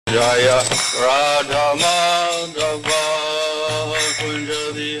Jaya Radha Madhava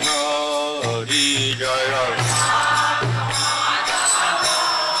Kunja Vihari Jaya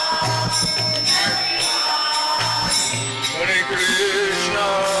Hare Krishna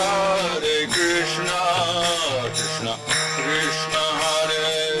Krishna Krishna Hare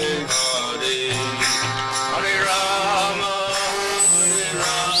Hare Hare Rama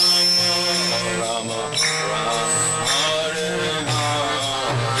Rama Rama Hare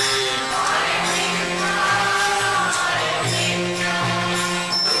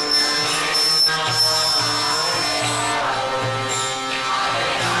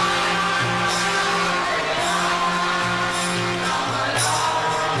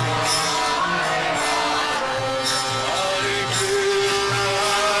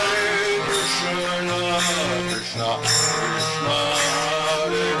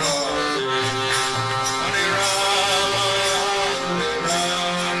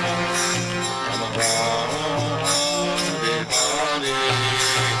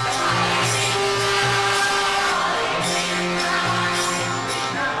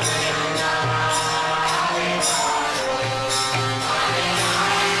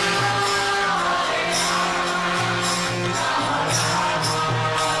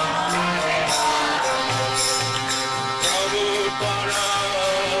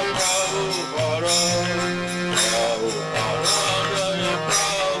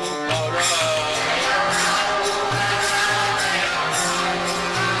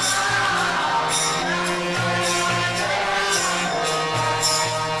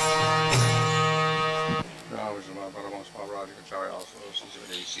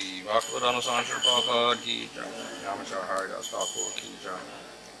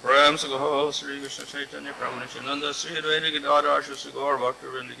Prem Sagoho Sri Krishna Chaitanya Prabhu Nityananda Sri Advaita Gadadhar Shri Gaur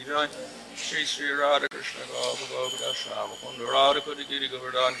Bhaktivinoda Ki Jai Shri Sri Radha Krishna Gopal Gopada Shama Kunda Radha Koti Giri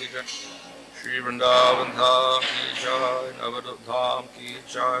Govardhan Ki Jai Shri Vrindavan Dham Ki Jai Navadvip Dham Ki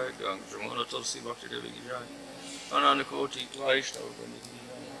Jai Ganga Jamuna Tulsi Bhakti Devi Ki Jai Ananda Koti Vaishnava Vrinda Ki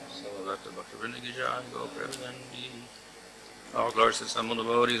Jai Salavekta Bhaktivinoda Ki Jai Go Premanandi. All glories to some of the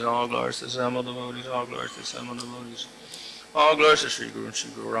devotees, all glories to some of the devotees, all glories to some of the devotees. All glories to Sri Guru and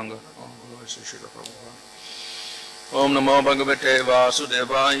Sri Gauranga. All glories to Srila Prabhupada. Om Namo Bhagavate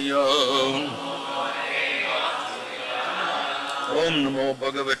Vasudevaya. Om Namo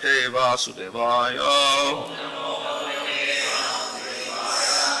Bhagavate Vasudevaya.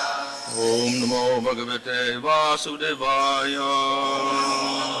 Om Namo Bhagavate Vasudevaya.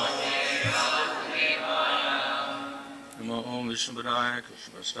 Om Vishnu Padaya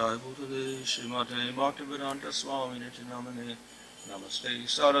Krishna Vasudaya Bhutale Srimate Bhaktivedanta Swami Nityanamane Namaste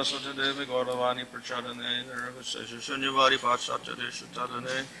Saraswati Devi Gauravani Prachadane Nirvasesha Shunyavadi Patsatya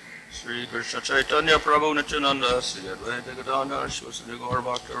Deshatadane Sri Krishna Chaitanya Prabhu Nityananda Sri Advaita Gadadhar Shivasadi Gaur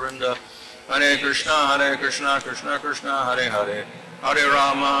Bhaktarinda Hare Krishna Krishna Krishna Hare Hare Hare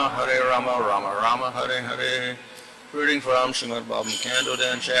Rama Rama Rama Hare Hare. Reading from Srimad Bhagavatam Canto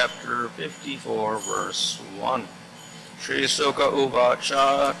Dan chapter 54 verse 1. Shri Sukha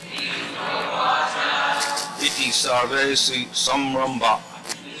Uvacha Iti Sarvesi Samramba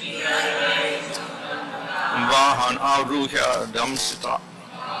Vahan Aruhya Damsita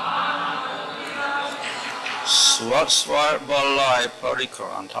Swatsvar Balai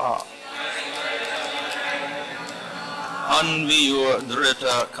Parikranta Anviyu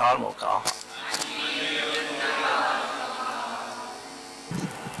Drita Karmokaha.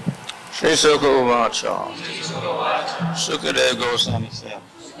 Shri Sukha Uvacha Sukadeva Goswami said,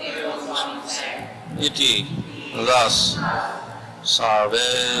 Iti, thus, Sarve,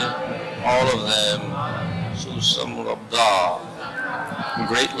 all of them, Susamlabda,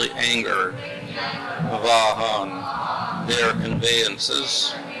 greatly angered, Vahan, their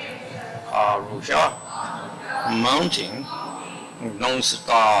conveyances, Arusha, mounting,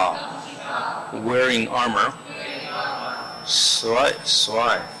 Gnosita, wearing armor, Swai,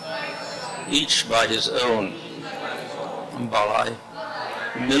 each by his own balai,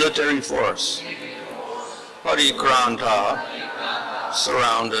 military force, Parikranta,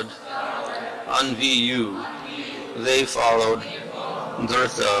 surrounded, Anviyu, they followed,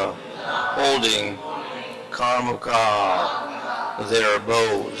 Dhrita, holding, Karmuka, their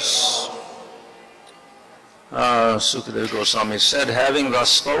bows. Sukadeva Goswami said, having thus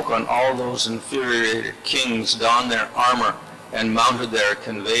spoken, all those infuriated kings donned their armor and mounted their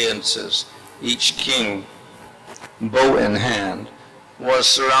conveyances. Each king, bow in hand, was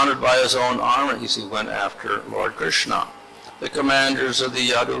surrounded by his own armor as he went after Lord Krishna. The commanders of the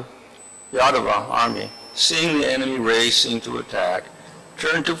Yadava army, seeing the enemy racing to attack,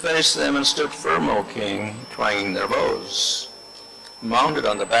 turned to face them and stood firm, O king, twanging their bows. mounted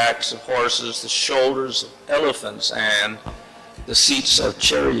on the backs of horses, the shoulders of elephants, and the seats of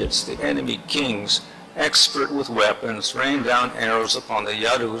chariots. The enemy kings, expert with weapons, rained down arrows upon the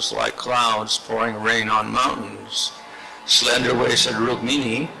Yadus like clouds pouring rain on mountains. Slender-waisted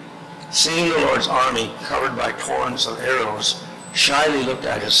Rukmiṇī, seeing the Lord's army covered by torrents of arrows, shyly looked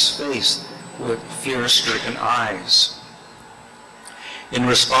at his face with fear-stricken eyes. In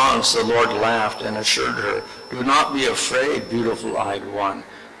response, the Lord laughed and assured her, "Do not be afraid, beautiful-eyed one.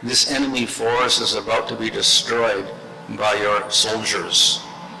 This enemy force is about to be destroyed by your soldiers."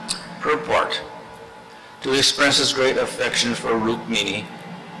 Purport. To express his great affection for Rukmiṇī,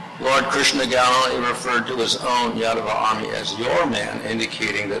 Lord Kṛṣṇa gallantly referred to his own Yadava army as "your man,"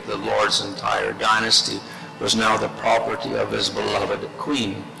 indicating that the Lord's entire dynasty was now the property of his beloved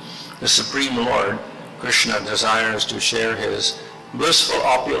queen. The Supreme Lord, Kṛṣṇa, desires to share his blissful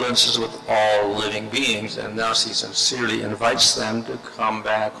opulences with all living beings, and thus he sincerely invites them to come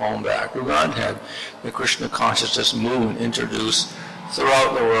back home, back to Godhead. The Krishna consciousness movement introduced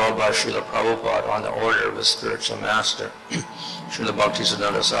throughout the world by Srila Prabhupada on the order of his spiritual master, Srila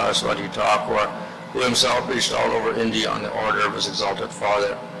Bhaktisiddhanta Saraswati Thakur, who himself preached all over India on the order of his exalted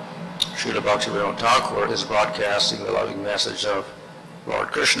father. Srila Bhaktivinoda Thakur is broadcasting the loving message of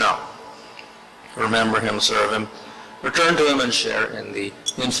Lord Kṛṣṇa. Remember him, serve him, return to him, and share in the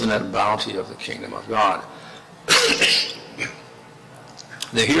infinite bounty of the kingdom of God.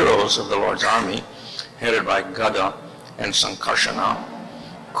 The heroes of the Lord's army, headed by Gada and Sankarsana,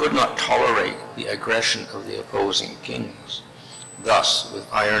 could not tolerate the aggression of the opposing kings. Thus, with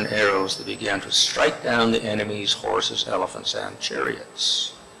iron arrows, they began to strike down the enemy's horses, elephants, and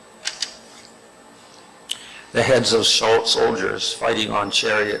chariots. The heads of soldiers fighting on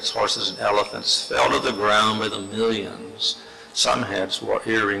chariots, horses, and elephants fell to the ground by the millions. Some heads wore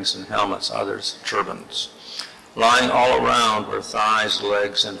earrings and helmets, others turbans. Lying all around were thighs,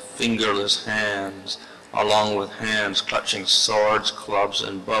 legs, and fingerless hands, along with hands clutching swords, clubs,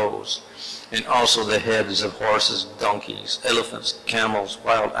 and bows, and also the heads of horses, donkeys, elephants, camels,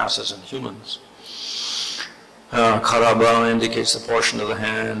 wild asses, and humans. Karaba indicates the portion of the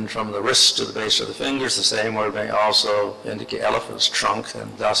hand from the wrist to the base of the fingers. The same word may also indicate elephant's trunk,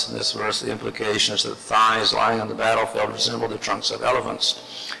 and thus in this verse the implication is that thighs lying on the battlefield resemble the trunks of elephants.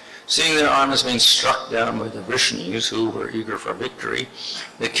 Seeing their armies being struck down by the Vrishnis, who were eager for victory,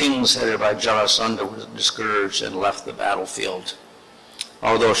 the kings headed by Jarasandha were discouraged and left the battlefield.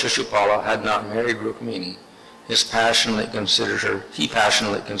 Although Shishupala had not married Rukmiṇī, he passionately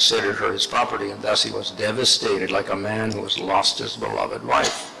considered her his property, and thus he was devastated like a man who has lost his beloved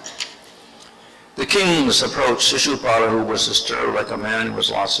wife. The kings approached Shishupala, who was disturbed like a man who has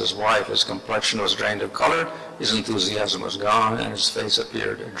lost his wife. His complexion was drained of color, his enthusiasm was gone, and his face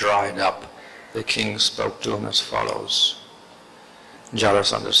appeared dried up. The king spoke to him as follows.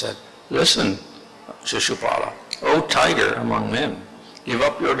 Jarasandha said, "Listen, Shishupala, O tiger among men, give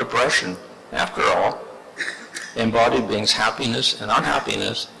up your depression. After all, embodied beings' happiness and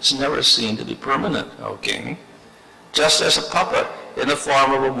unhappiness is never seen to be permanent, O king. Just as a puppet in the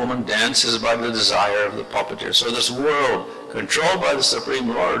form of a woman dances by the desire of the puppeteer, so this world, controlled by the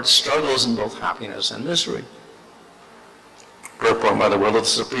Supreme Lord, struggles in both happiness and misery." Purport: by the will of the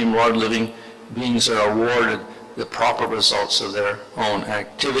Supreme Lord, living beings are awarded the proper results of their own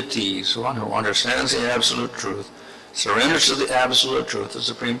activities. One who understands the absolute truth surrenders to the absolute truth, the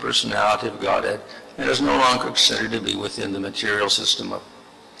Supreme Personality of Godhead, and is no longer considered to be within the material system of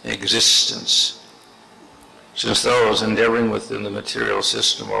existence. Since those endeavoring within the material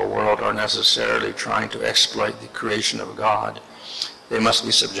system or world are necessarily trying to exploit the creation of God, they must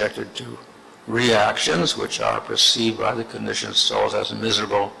be subjected to reactions which are perceived by the conditioned souls as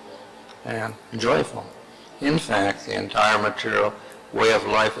miserable and joyful. In fact, the entire material way of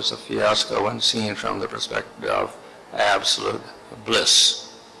life is a fiasco when seen from the perspective of absolute bliss.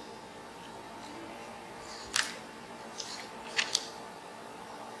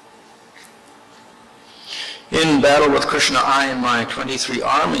 In battle with Kṛṣṇa, I and my 23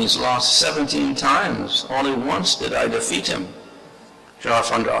 armies lost 17 times. Only once did I defeat him.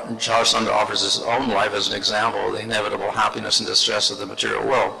 Jarasandha offers his own life as an example of the inevitable happiness and distress of the material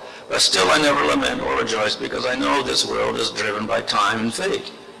world. But still I never lament or rejoice, because I know this world is driven by time and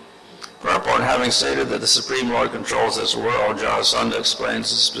fate. Purport: having stated that the Supreme Lord controls this world, Jarasandha explains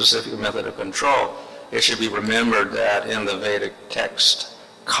the specific method of control. It should be remembered that in the Vedic text,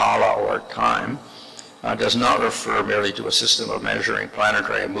 Kala, or time, does not refer merely to a system of measuring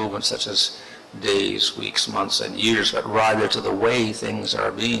planetary movements such as days, weeks, months, and years, but rather to the way things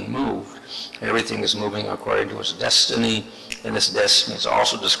are being moved. Everything is moving according to its destiny, and this destiny is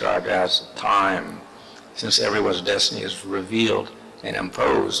also described as time. Since everyone's destiny is revealed and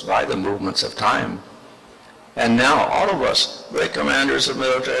imposed by the movements of time. And now all of us, great commanders of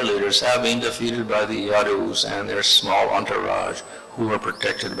military leaders, have been defeated by the Yadus and their small entourage who are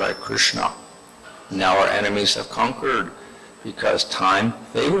protected by Kṛṣṇa. Now our enemies have conquered because time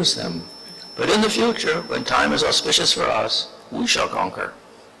favors them. But in the future, when time is auspicious for us, we shall conquer.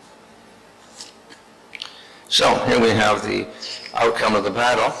 So here we have the outcome of the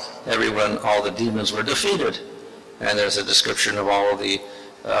battle. Everyone, all the demons were defeated. And there's a description of all the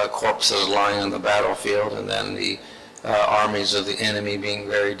corpses lying on the battlefield, and then the armies of the enemy being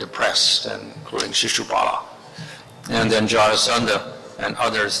very depressed, and including Shishupala. And then Jarasandha and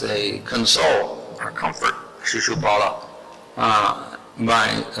others, they console or comfort Shishupala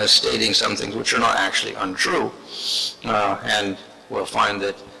by stating some things which are not actually untrue. And we'll find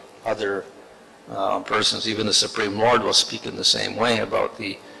that other persons, even the Supreme Lord, will speak in the same way about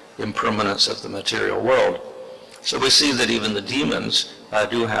the impermanence of the material world. So we see that even the demons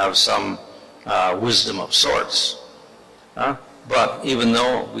do have some wisdom of sorts. But even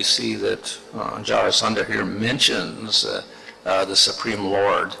though we see that Jarasandha here mentions the Supreme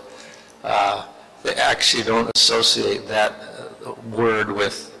Lord, they actually don't associate that word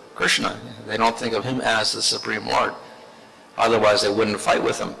with Kṛṣṇa. They don't think of him as the Supreme Lord. Otherwise they wouldn't fight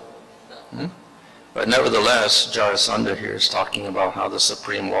with him. But nevertheless, Jarasandha here is talking about how the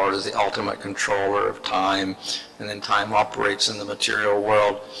Supreme Lord is the ultimate controller of time, and then time operates in the material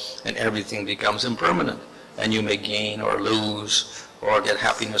world, and everything becomes impermanent. And you may gain or lose, or get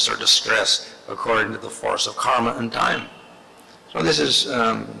happiness or distress, according to the force of karma and time. So this is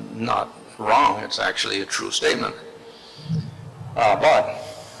not wrong, it's actually a true statement. But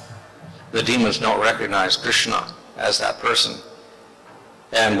the demons don't recognize Kṛṣṇa as that person.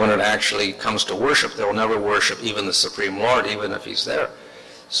 And when it actually comes to worship, they will never worship even the Supreme Lord, even if he's there.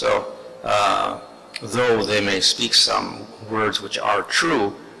 So, though they may speak some words which are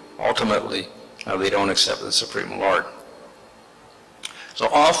true, ultimately they don't accept the Supreme Lord. So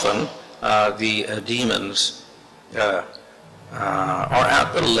often the demons are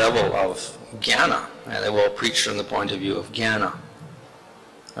at the level of jnana, and they will preach from the point of view of jnana,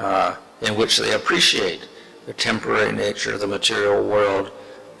 in which they appreciate the temporary nature of the material world,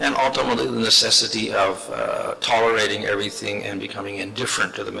 and ultimately the necessity of tolerating everything and becoming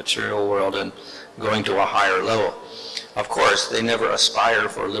indifferent to the material world and going to a higher level. Of course, they never aspire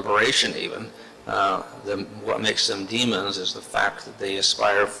for liberation even. What makes them demons is the fact that they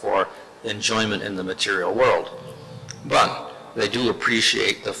aspire for enjoyment in the material world. But they do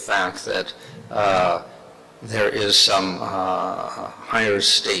appreciate the fact that there is some higher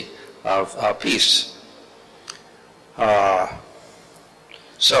state of peace.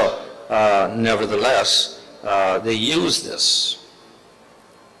 Nevertheless, they use this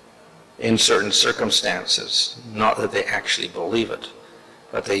in certain circumstances, not that they actually believe it,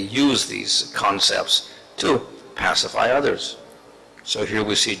 but they use these concepts to pacify others. So here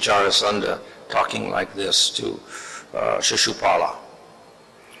we see Jarasandha talking like this to Shishupala.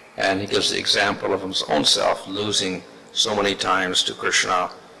 And he gives the example of his own self losing so many times to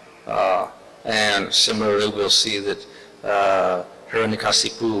Kṛṣṇa. And similarly, we'll see that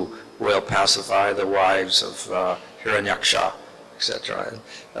Hiranyakasipu will pacify the wives of Hiranyaksha, etc.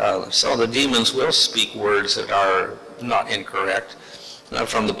 So the demons will speak words that are not incorrect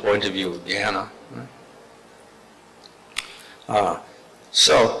from the point of view of jnana.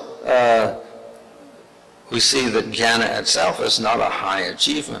 We see that jnana itself is not a high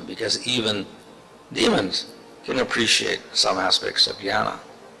achievement, because even demons can appreciate some aspects of jnana.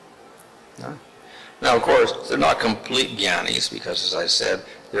 Now, of course, they're not complete jnanis, because, as I said,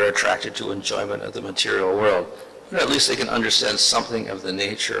 they're attracted to enjoyment of the material world. But at least they can understand something of the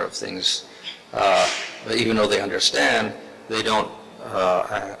nature of things. But even though they understand, they don't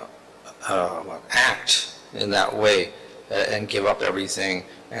act in that way and give up everything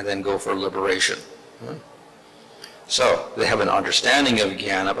and then go for liberation. So they have an understanding of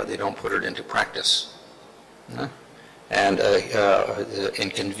jnana, but they don't put it into practice. And in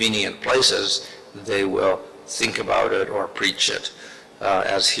convenient places, they will think about it or preach it,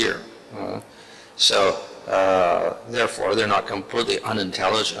 as here. Therefore, they're not completely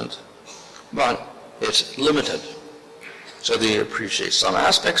unintelligent, but it's limited. So they appreciate some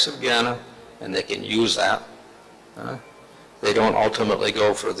aspects of jnana, and they can use that. They don't ultimately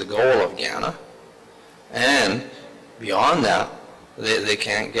go for the goal of jnana, and beyond that, they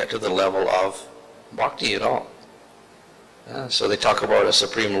can't get to the level of bhakti at all. So they talk about a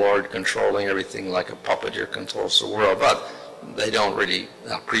Supreme Lord controlling everything like a puppeteer controls the world, but they don't really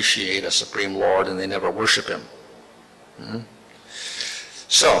appreciate a Supreme Lord, and they never worship him.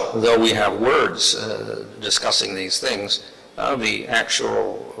 So, though we have words discussing these things, The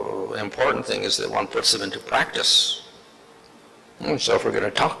actual important thing is that one puts them into practice. So if we're going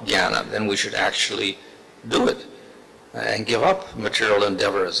to talk jnana, then we should actually do it and give up material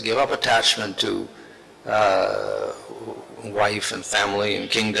endeavors, give up attachment to wife and family and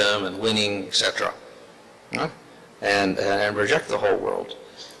kingdom and winning, etc. And reject the whole world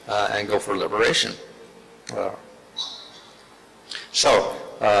and go for liberation. But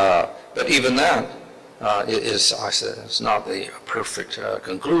even that is, I said, it's not the perfect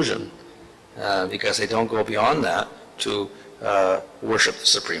conclusion because they don't go beyond that to worship the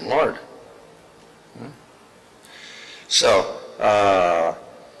Supreme Lord. So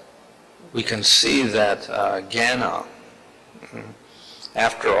we can see that jnana,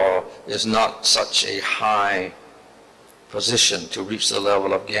 after all, is not such a high position. To reach the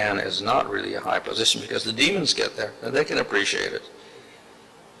level of jnana is not really a high position because the demons get there and they can appreciate it.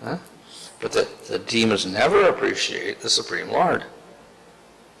 But the demons never appreciate the Supreme Lord.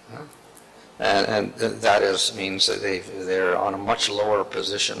 And that means that they're on a much lower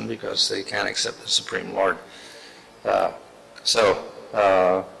position because they can't accept the Supreme Lord.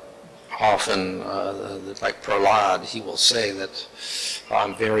 Often, like Prahlad, he will say that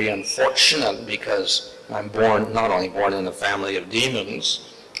I'm very unfortunate because I'm not only born in a family of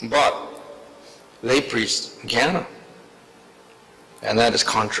demons, but they preach jnana. And that is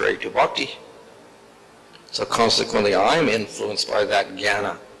contrary to bhakti. So consequently, I'm influenced by that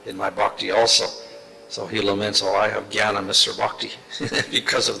jnana in my bhakti also. So he laments, I have jnana, Mr. Bhakti,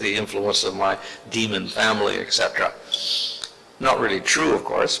 because of the influence of my demon family, etc. Not really true, of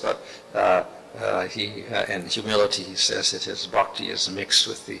course, but in humility he says that his bhakti is mixed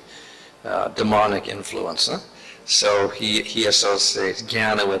with the demonic influence. So he associates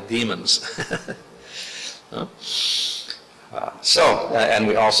jnana with demons. And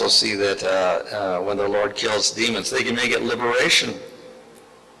we also see that when the Lord kills demons, they can make it liberation.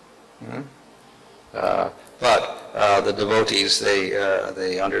 But the devotees,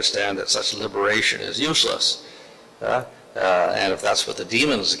 they understand that such liberation is useless. And if that's what the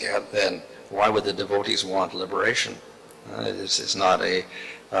demons get, then why would the devotees want liberation? It's not a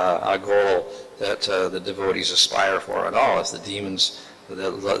goal that the devotees aspire for at all. It's the demons,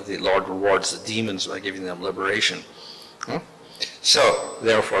 the Lord rewards the demons by giving them liberation. So,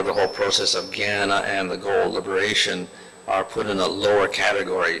 therefore, the whole process of jnana and the goal of liberation are put in a lower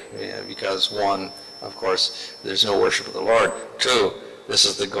category because one, of course, there's no worship of the Lord. Two, this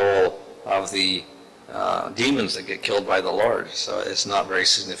is the goal of the demons that get killed by the Lord, so it's not very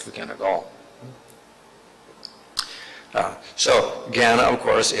significant at all. So jnana, of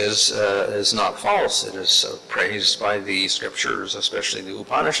course, is not false. It is praised by the scriptures, especially the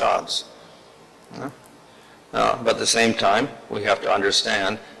Upanishads. But at the same time, we have to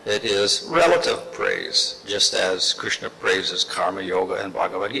understand it is relative praise, just as Krishna praises karma yoga and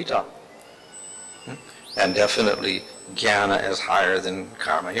Bhagavad Gita. And definitely jnana is higher than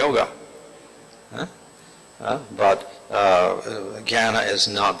karma yoga. But jnana is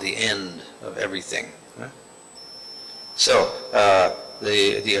not the end of everything. So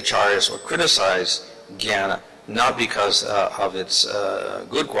the acharyas will criticize jnana not because of its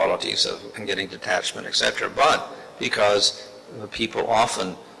good qualities of getting detachment, etc., but because people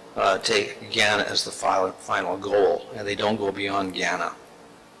often take jnana as the final goal, and they don't go beyond jnana.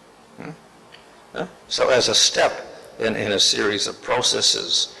 So as a step in a series of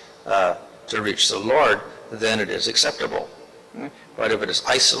processes to reach the Lord, then it is acceptable. But if it is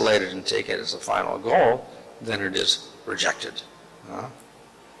isolated and taken as a final goal, then it is rejected.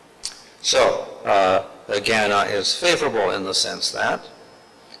 So jnana is favorable in the sense that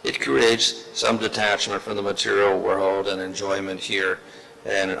it creates some detachment from the material world and enjoyment here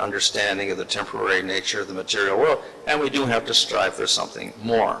and an understanding of the temporary nature of the material world, and we do have to strive for something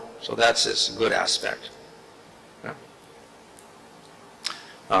more. So that's its good aspect.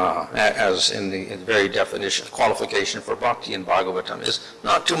 As in the very definition, qualification for bhakti in Bhagavatam is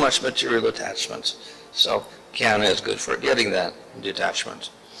not too much material attachment. So jnana is good for getting that detachment.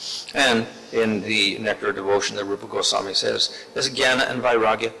 And in the Nectar of Devotion, the Rupa Goswami says, this jnana and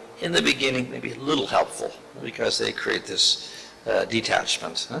vairagya in the beginning may be a little helpful because they create this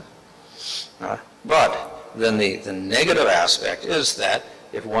detachment. But then the negative aspect is that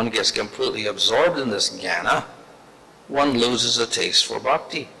if one gets completely absorbed in this jnana, one loses a taste for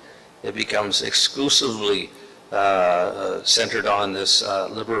bhakti. It becomes exclusively centered on this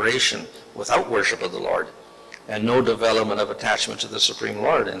liberation without worship of the Lord, and no development of attachment to the Supreme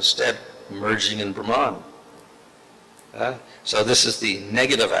Lord, instead merging in Brahman. So this is the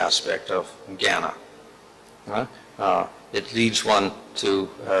negative aspect of jnana. It leads one to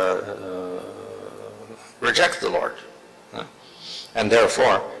reject the Lord. And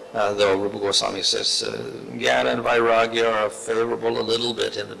therefore, though Rupa Goswami says Jnana and Vairagya are favorable a little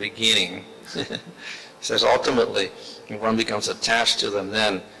bit in the beginning, he says ultimately, when one becomes attached to them,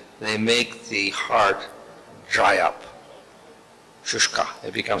 then they make the heart dry up. Shushka,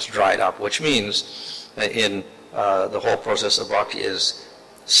 it becomes dried up, which means in the whole process of bhakti is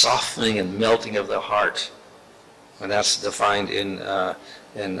softening and melting of the heart. And that's defined in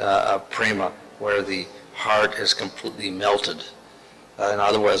prema, where the heart is completely melted. In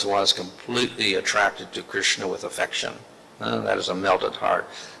other words, one is completely attracted to Krishna with affection. That is a melted heart.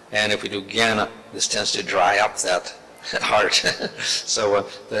 And if we do jnana, this tends to dry up that heart. So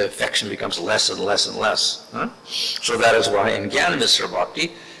the affection becomes less and less and less. So that is why in Jnana Mishra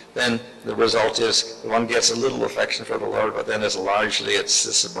Bhakti, then the result is one gets a little affection for the Lord, but then it's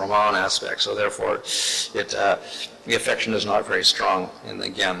this Brahman aspect. So therefore, the affection is not very strong in the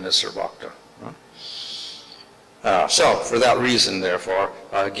Jnana Mishra Bhakti. So for that reason, therefore,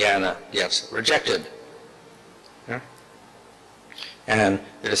 Jnana gets rejected. And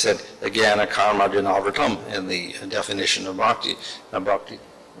it is said, Jnana karma vinavritam in the definition of bhakti.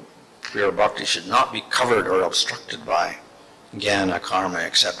 Pure bhakti should not be covered or obstructed by jnana, karma,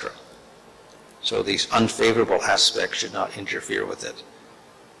 etc. So these unfavorable aspects should not interfere with it.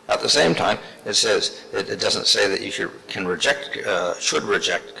 At the same time, it says, it doesn't say that you should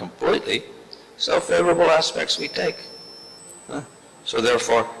reject completely. So favorable aspects we take. So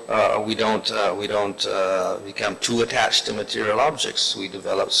therefore, we don't become too attached to material objects. We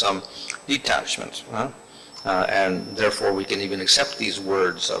develop some detachment, and therefore we can even accept these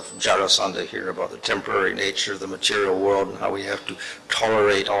words of Jarasandha here about the temporary nature of the material world and how we have to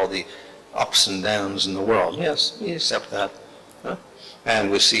tolerate all the ups and downs in the world. Yes, we accept that. And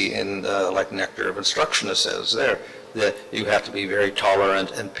we see in like Nectar of Instruction it says there that you have to be very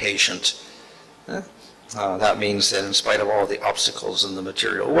tolerant and patient. That means that in spite of all the obstacles in the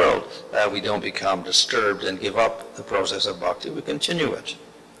material world, we don't become disturbed and give up the process of bhakti, we continue it.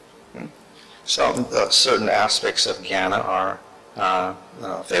 So certain aspects of jnana are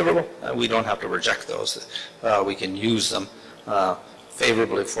favorable. We don't have to reject those. We can use them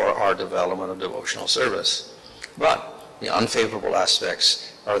favorably for our development of devotional service. But the unfavorable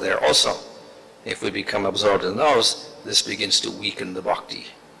aspects are there also. If we become absorbed in those, this begins to weaken the bhakti.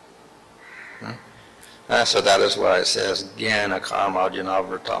 So that is why it says jnana karma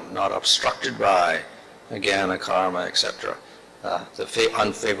vinavritam, not obstructed by jnana karma, etc. The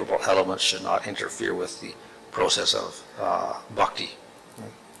unfavorable elements should not interfere with the process of bhakti.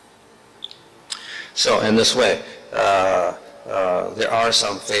 So in this way, there are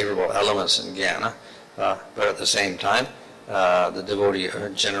some favorable elements in jnana, but at the same time, the devotee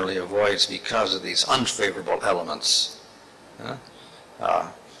generally avoids because of these unfavorable elements.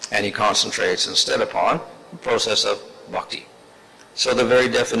 And he concentrates instead upon the process of bhakti. So the very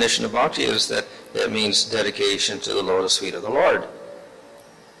definition of bhakti is that it means dedication to the lotus feet of the Lord.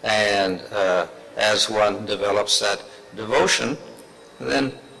 And as one develops that devotion,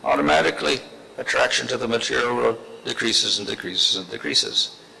 then automatically attraction to the material world decreases and decreases and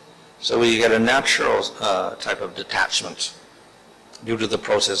decreases. So we get a natural type of detachment due to the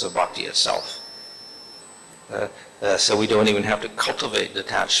process of bhakti itself. So we don't even have to cultivate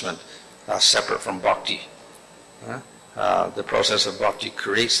detachment separate from bhakti. The process of bhakti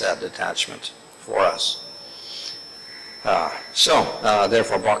creates that detachment for us.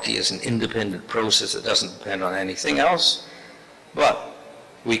 Therefore bhakti is an independent process that doesn't depend on anything else, but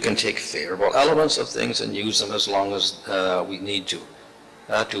we can take favorable elements of things and use them as long as we need to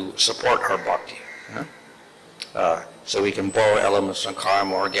support our bhakti. So we can borrow elements from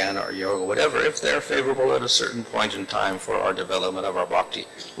karma or jnana or yoga, whatever, if they're favorable at a certain point in time for our development of our bhakti.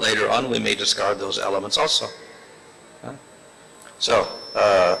 Later on, we may discard those elements also. So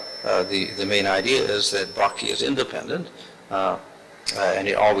the main idea is that bhakti is independent, and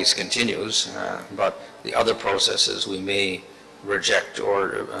it always continues, but the other processes we may reject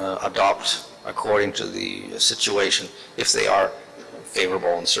or adopt according to the situation if they are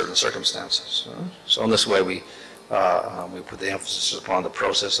favorable in certain circumstances. So in this way we put the emphasis upon the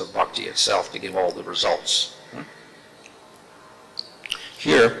process of bhakti itself to give all the results.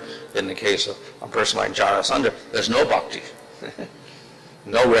 Here, in the case of a person like Jarasandha, there's no bhakti,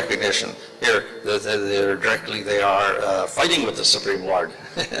 no recognition. Here, they are fighting with the Supreme Lord.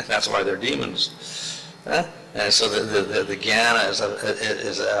 That's why they're demons. And so the jnana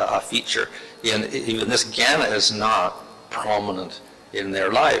is a feature. Even this jnana is not prominent in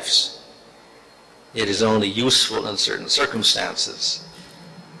their lives. It is only useful in certain circumstances.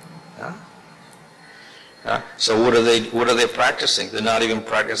 So what are they practicing? They're not even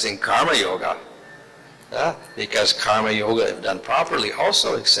practicing karma yoga. Because karma yoga, if done properly,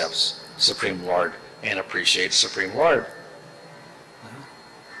 also accepts Supreme Lord and appreciates Supreme Lord.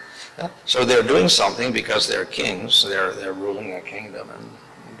 So they're doing something because they're kings, they're ruling a kingdom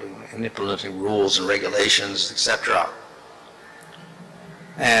and implementing rules and regulations, etc.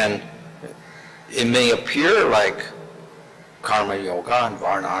 And it may appear like karma yoga and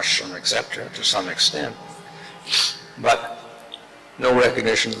varnashram, etc. to some extent, but no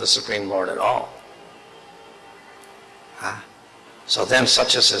recognition of the Supreme Lord at all. So then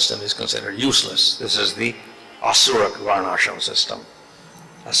such a system is considered useless. This is the asuric varnashram system,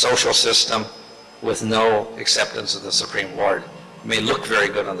 a social system with no acceptance of the Supreme Lord. It may look very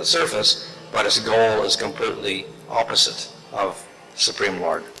good on the surface, but its goal is completely opposite of Supreme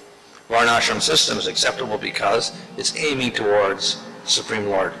Lord. Varnashram system is acceptable because it's aiming towards Supreme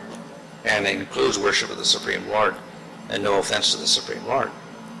Lord, and it includes worship of the Supreme Lord, and no offense to the Supreme Lord.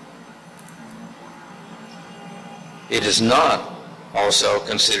 It is not also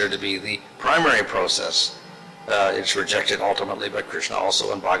considered to be the primary process. It's rejected ultimately by Krishna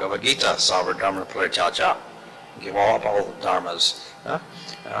also in Bhagavad Gita, Sabra Dharma Parityāja. Give up all the dharmas.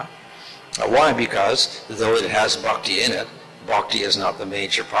 Why? Because though it has bhakti in it, bhakti is not the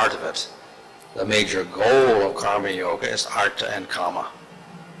major part of it. The major goal of karma yoga is artha and kama.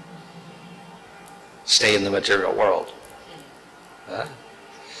 Stay in the material world.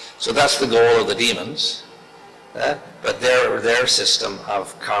 So that's the goal of the demons. But their system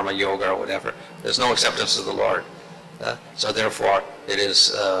of karma yoga or whatever, there's no acceptance of the Lord. So therefore it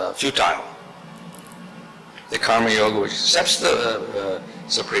is futile. The karma yoga which accepts the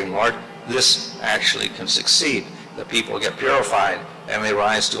Supreme Lord, this actually can succeed. The people get purified and they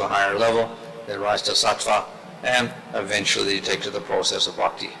rise to a higher level, they rise to sattva, and eventually they take to the process of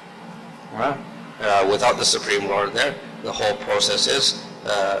bhakti. Without the Supreme Lord there, the whole process is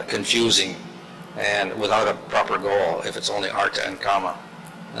confusing and without a proper goal if it's only artha and kama.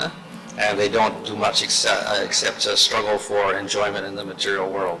 And they don't do much except struggle for enjoyment in the material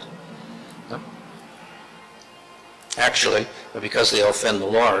world. Actually, because they offend the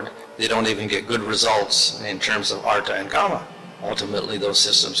Lord, they don't even get good results in terms of artha and kama. Ultimately, those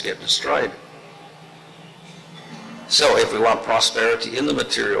systems get destroyed. So if we want prosperity in the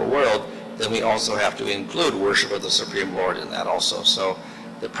material world, then we also have to include worship of the Supreme Lord in that also. So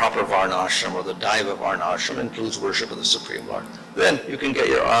the proper varnashram or the daiva varnashram includes worship of the Supreme Lord. Then you can get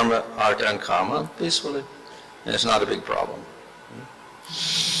your artha and kama peacefully, and it's not a big problem.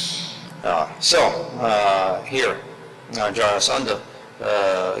 Here, Jarasandha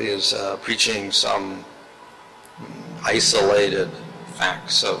is preaching some isolated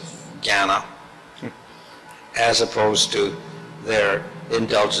facts of jnana, as opposed to their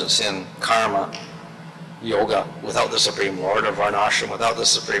indulgence in karma yoga without the Supreme Lord, or varnashram without the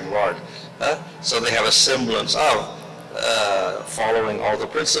Supreme Lord. So they have a semblance of following all the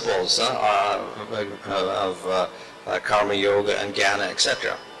principles of karma yoga and jnana,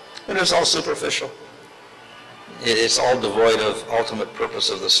 etc. And it's all superficial. It's all devoid of ultimate purpose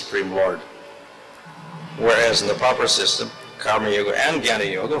of the Supreme Lord. Whereas in the proper system, karma yoga and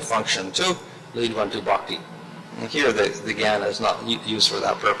jnana yoga function to lead one to bhakti. And here the jnana is not used for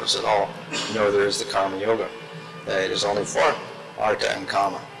that purpose at all, nor there is the karma yoga. It is only for artha and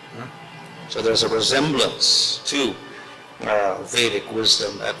kama. So there's a resemblance to Vedic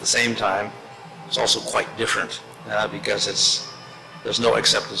wisdom. At the same time, it's also quite different because there's no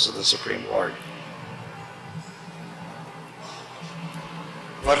acceptance of the Supreme Lord.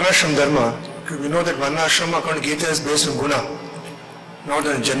 Varnashram Dharma, we know that Varnashram according to Gita is based on guna, not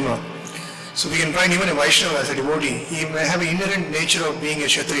on Janma. So we can find even a Vaishnava as a devotee, he may have an inherent nature of being a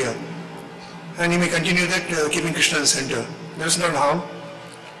Kshatriya, and he may continue that keeping Krishna in the center. There is not harm.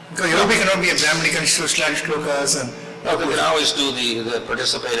 Because everybody cannot be a Brahmin, he can still slant shlokas and... No, we can always do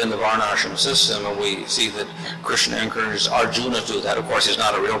participate in the Varnashram system, and we see that Krishna encourages Arjuna to do that. Of course, he's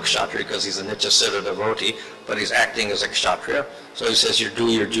not a real Kshatriya because he's a Nityasiddha devotee, but he's acting as a Kshatriya. So he says, you do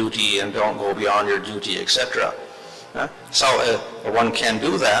your duty and don't go beyond your duty, etc. So one can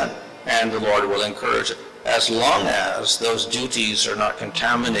do that, and the Lord will encourage it, as long as those duties are not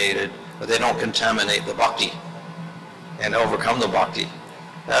contaminated, but they don't contaminate the bhakti and overcome the bhakti.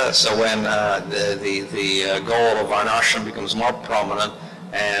 So when the goal of varnashram becomes more prominent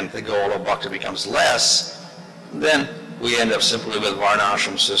and the goal of bhakti becomes less, then we end up simply with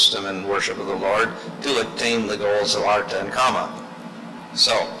varnashram system and worship of the Lord to attain the goals of artha and kama.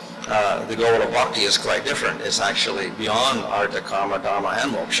 So the goal of bhakti is quite different. It's actually beyond artha, kama, dharma,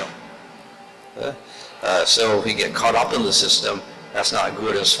 and moksha. So if we get caught up in the system, that's not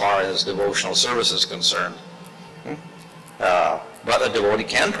good as far as devotional service is concerned. But a devotee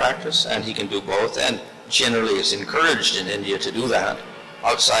can practice, and he can do both and generally it's encouraged in India to do that.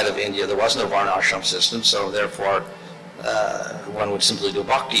 Outside of India, there wasn't a varnashram system, so therefore one would simply do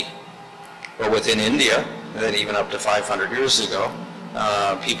bhakti. But within India, then even up to 500 years ago,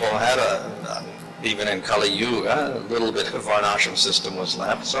 people had even in Kali Yuga, a little bit of varnashram system was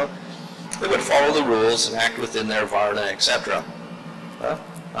left, so they would follow the rules and act within their varna, etc.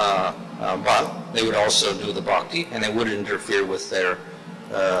 But they would also do the bhakti, and it wouldn't interfere with their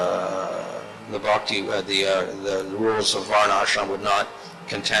the bhakti. The rules of varnashram would not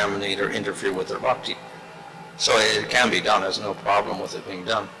contaminate or interfere with their bhakti. So it can be done. There's no problem with it being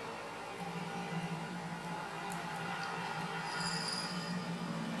done.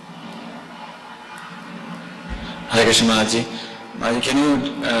 Hare Krishna Maharaj. Maharaj, can you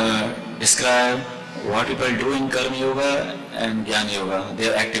describe what people do in Karma Yoga and Jnana Yoga,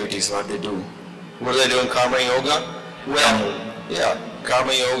 their activities, what they do? What do they do in Karma Yoga? Well, yeah,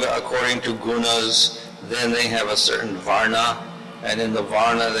 Karma Yoga according to gunas, then they have a certain varna, and in the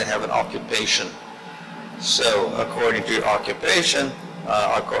varna they have an occupation. So according to your occupation,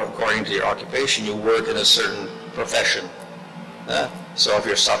 you work in a certain profession. So if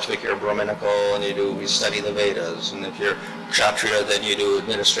you're Sattvic, you're Brahminical, and you study the Vedas. And if you're Kshatriya, then you do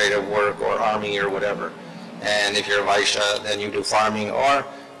administrative work or army or whatever. And if you're Vaishya, then you do farming or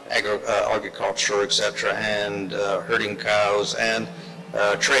agriculture, etc., and herding cows and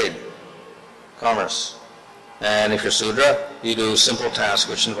trade, commerce. And if you're Sudra, you do simple tasks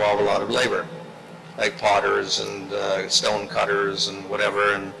which involve a lot of labor, like potters and stone cutters and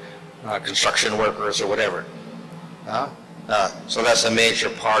whatever, and construction workers or whatever. So that's a major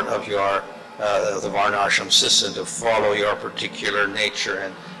part of your the varnashram system, to follow your particular nature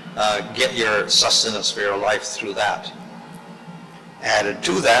and get your sustenance for your life through that. Added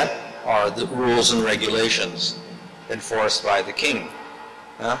to that are the rules and regulations enforced by the king,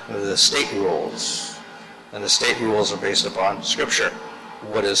 the state rules. And the state rules are based upon scripture.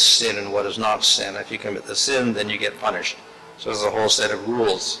 What is sin and what is not sin. If you commit the sin, then you get punished. So there's a whole set of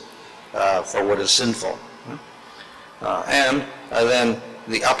rules for what is sinful. And then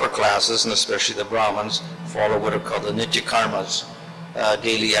the upper classes, and especially the Brahmins, follow what are called the nitya karmas,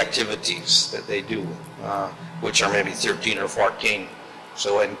 daily activities that they do, which are maybe 13 or 14.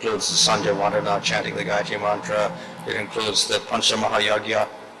 So it includes the Sandhya Vandana, chanting the Gayatri Mantra. It includes the Pancha Mahayagya,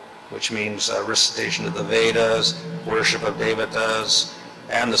 which means recitation of the Vedas, worship of Devatas,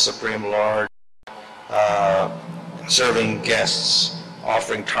 and the Supreme Lord, serving guests,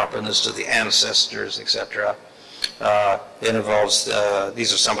 offering tarpanas to the ancestors, etc. It involves,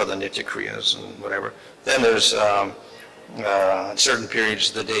 these are some of the nitya kriyas and whatever. Then there's certain periods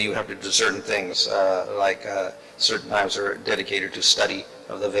of the day you have to do certain things, like certain times are dedicated to study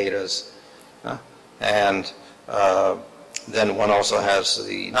of the Vedas. And then one also has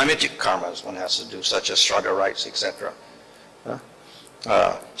the naimittic karmas one has to do, such as Shraddha rites, etc.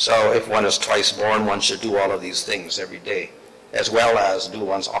 So if one is twice born, one should do all of these things every day, as well as do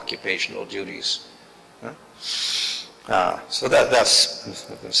one's occupational duties. So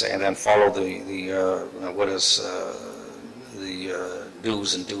that's I can say, and then follow what is the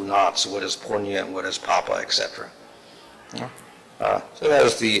do's and do nots, what is punya and what is papa, etc. So that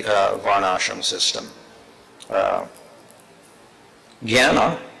is the varnashram system.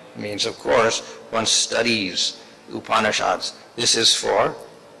 Jnana means, of course, one studies Upanishads. This is for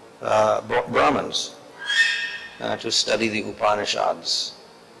Brahmins, to study the Upanishads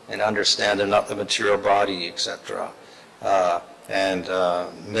and understand they're not the material body, etc., and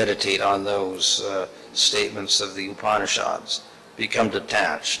meditate on those statements of the Upanishads, become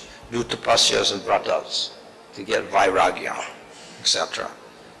detached, do tapasyas and vratas to get vairagya, etc.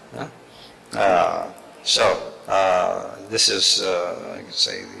 This is, I can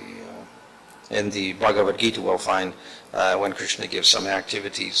say, in the Bhagavad Gita we'll find when Krishna gives some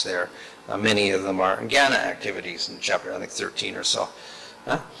activities there. Many of them are jnana activities in chapter, I think, 13 or so.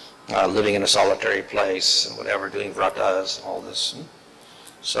 Living in a solitary place and whatever, doing vratas, all this.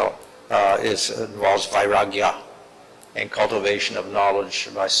 So it involves vairagya and cultivation of knowledge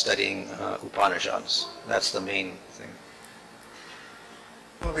by studying Upanishads. That's the main thing.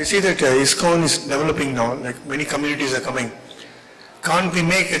 We see that ISKCON is developing now, like many communities are coming. Can't we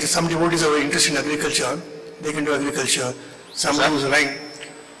make, some devotees are very interested in agriculture, they can do agriculture. Somebody who's like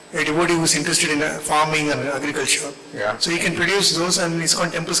a devotee who's interested in farming and agriculture. Yeah. So he can produce those and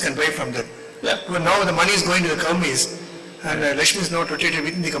ISKCON temples can buy from that. Yeah. But now the money is going to the Karmis and Lakshmi is not rotated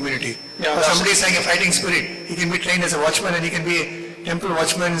within the community. Yeah, Somebody is like a fighting spirit. He can be trained as a watchman and he can be temple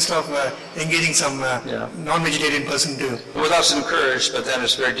watchman instead of engaging some non-vegetarian person to... Well, that's encouraged, but then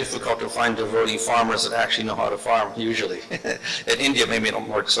it's very difficult to find devotee farmers that actually know how to farm, usually. In India, maybe it's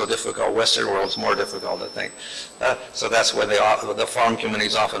more so difficult. Western world's more difficult, I think. So that's where the farm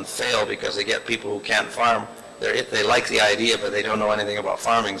communities often fail, because they get people who can't farm. They like the idea, but they don't know anything about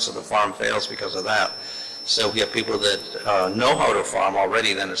farming, so the farm fails because of that. So we have people that know how to farm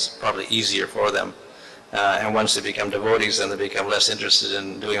already, then it's probably easier for them. And once they become devotees, then they become less interested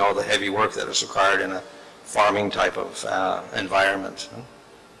in doing all the heavy work that is required in a farming type of environment.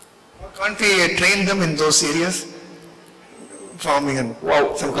 Can't we train them in those areas? Farming and...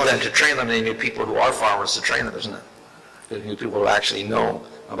 Well, then to train them, they need people who are farmers to train them, isn't it? They need people who actually know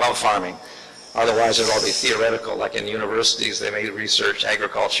about farming. Otherwise, it'll all be theoretical. Like in universities, they may research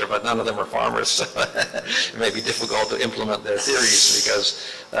agriculture, but none of them are farmers. So it may be difficult to implement their theories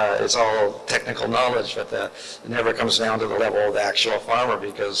because it's all technical knowledge, but it never comes down to the level of the actual farmer,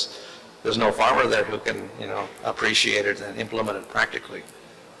 because there's no farmer there who can, appreciate it and implement it practically.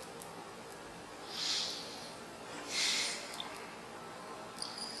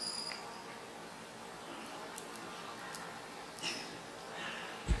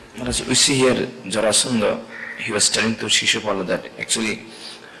 Maharaj, we see here Jarasandha, he was telling to Shishapala that actually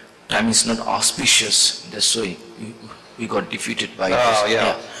time is not auspicious, that's why we got defeated by this. Oh,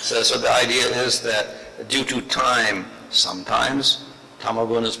 yeah. So the idea is that due to time, sometimes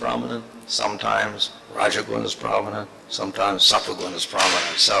Tamaguna is prominent, sometimes Rajaguna is prominent, sometimes Sattva-guna is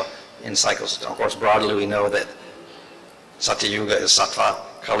prominent. So in cycles, of course, broadly we know that Satya Yuga is Sattva,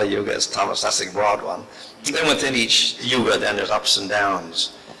 Kali Yuga is Tamas, that's the broad one. And then within each Yuga, then there's ups and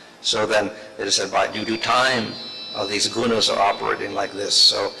downs. So then it is said due to time, these gunas are operating like this.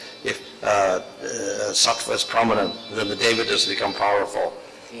 So if Sattva is prominent, then the Devatas become powerful.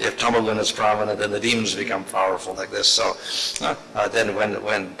 If Tamaguna is prominent, then the demons become powerful like this. So then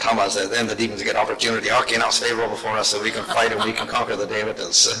when Tamas, then the demons get opportunity. Okay, now it's favorable for us, so we can fight and we can conquer the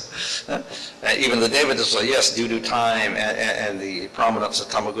Devatas. Even the Devatas say, yes, due to time and the prominence of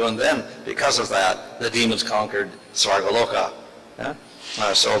Tamaguna, then because of that, the demons conquered Svargaloka.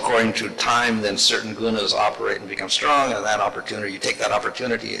 So according to time, then certain gunas operate and become strong, and that opportunity, you take that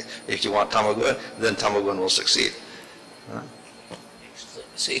opportunity. If you want Tamagun, then Tamagun will succeed.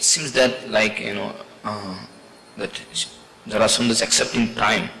 So it seems that that Jarasandha is accepting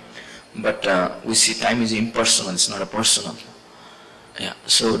time, but we see time is impersonal, it's not a personal. Yeah.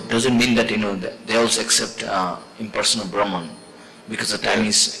 So does it mean that they also accept impersonal Brahman, because the time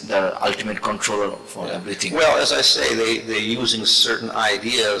is the ultimate controller for everything? Well, as I say, they're using certain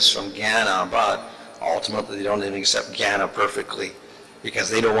ideas from Jnana, but ultimately they don't even accept Jnana perfectly, because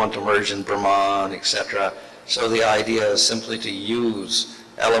they don't want to merge in Brahman, etc. So the idea is simply to use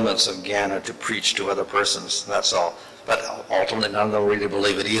elements of Jnana to preach to other persons, that's all. But ultimately none of them really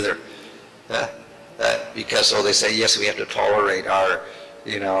believe it either. Because they say, yes, we have to tolerate our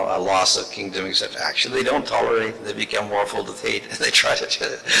a loss of kingdom, etc. Actually, they don't tolerate, they become more full of hate, and they try to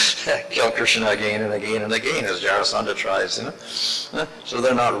kill Kṛṣṇa again and again and again, as Jarasandha tries, So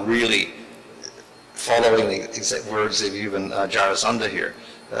they're not really following the exact words of even Jarasandha here,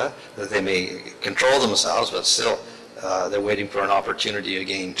 that they may control themselves, but still they're waiting for an opportunity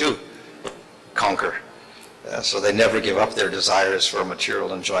again to conquer. So they never give up their desires for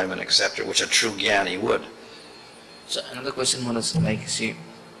material enjoyment, etc., which a true jnani would. So another question was see,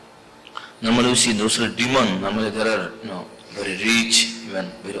 normally we see those who are demon, normally they are very rich,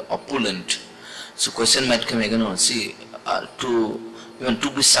 even very opulent. So question might come again, see, to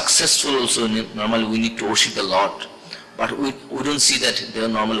be successful also, normally we need to worship the Lord. But we don't see that they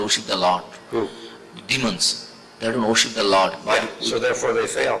normally worship the Lord. Who? The demons. They don't worship the Lord. So therefore they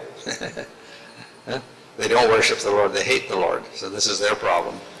fail. They don't worship the Lord, they hate the Lord. So this is their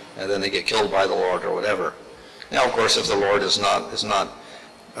problem. And then they get killed by the Lord or whatever. Now, of course, if the Lord is not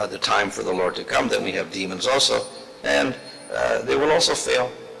the time for the Lord to come, then we have demons also, and they will also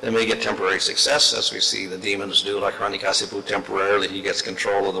fail. They may get temporary success, as we see the demons do, like Hiranyakasipu temporarily, he gets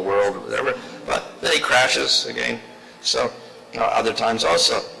control of the world or whatever, but then he crashes again. So other times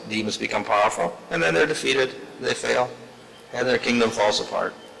also, demons become powerful, and then they're defeated, they fail, and their kingdom falls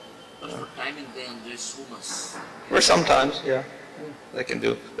apart. But for timing they enjoy so much. Or sometimes, yeah, they can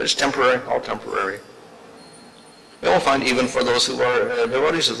do, but it's temporary, all temporary. We will find even for those who are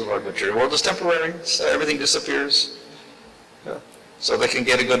devotees of the Lord, material world is temporary, so everything disappears. So they can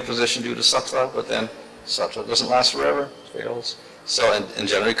get a good position due to sattva, but then sattva doesn't last forever, fails. So in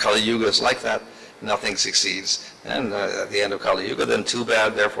generally Kali Yuga is like that, nothing succeeds. And at the end of Kali Yuga, then too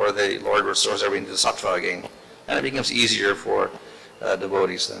bad, therefore the Lord restores everything to sattva again. And it becomes easier for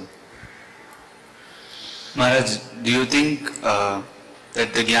devotees then. Maharaj, do you think that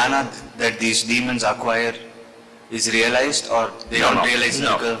the jnana that these demons acquire is realized, or they don't realize it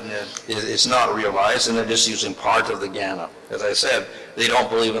because It's not realized, and they're just using part of the jnana. As I said, they don't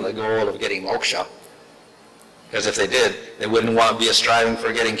believe in the goal of getting moksha. Because if they did, they wouldn't want to be striving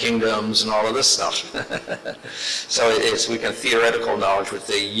for getting kingdoms and all of this stuff. So it's theoretical knowledge which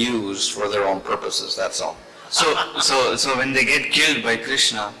they use for their own purposes, that's all. So when they get killed by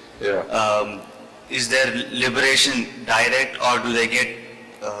Krishna, is their liberation direct, or do they get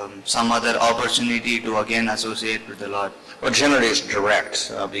some other opportunity to again associate with the Lord? Well, generally it's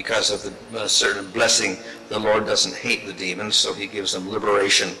direct, because of the certain blessing. The Lord doesn't hate the demons, so he gives them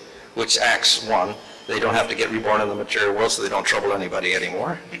liberation, which acts one. They don't have to get reborn in the material world, so they don't trouble anybody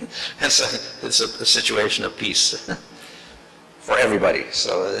anymore. It's a situation of peace for everybody.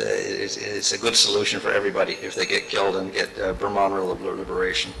 So it's a good solution for everybody if they get killed and get Brahmana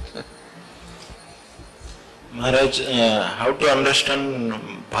liberation. Maharaj, how to understand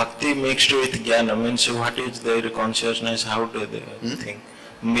bhakti mixed with jnana? Means what is their consciousness? How do they think?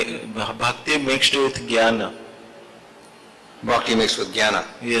 Bhakti mixed with jnana. Bhakti mixed with jnana.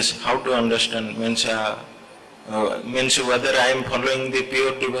 Yes, how to understand? Means whether I am following the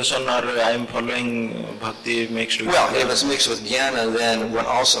pure devotion or I am following bhakti mixed with Well, jnana. if it's mixed with jnana, then one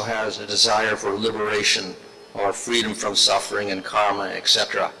also has a desire for liberation or freedom from suffering and karma,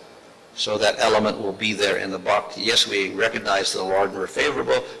 etc. So that element will be there in the bhakti. Yes, we recognize the Lord and we're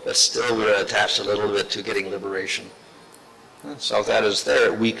favorable, but still we're attached a little bit to getting liberation. So if that is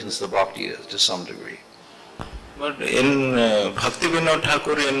there, it weakens the bhakti to some degree. But in Bhakti Vinod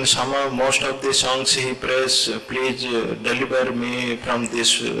Thakur, in most of the songs he prays, please deliver me from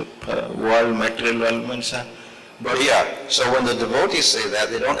this world, material world. But yeah, so when the devotees say that,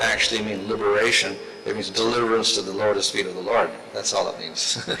 they don't actually mean liberation. It means deliverance to the lotus feet of the Lord. That's all it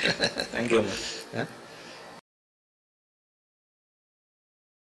means. Thank you. Yeah?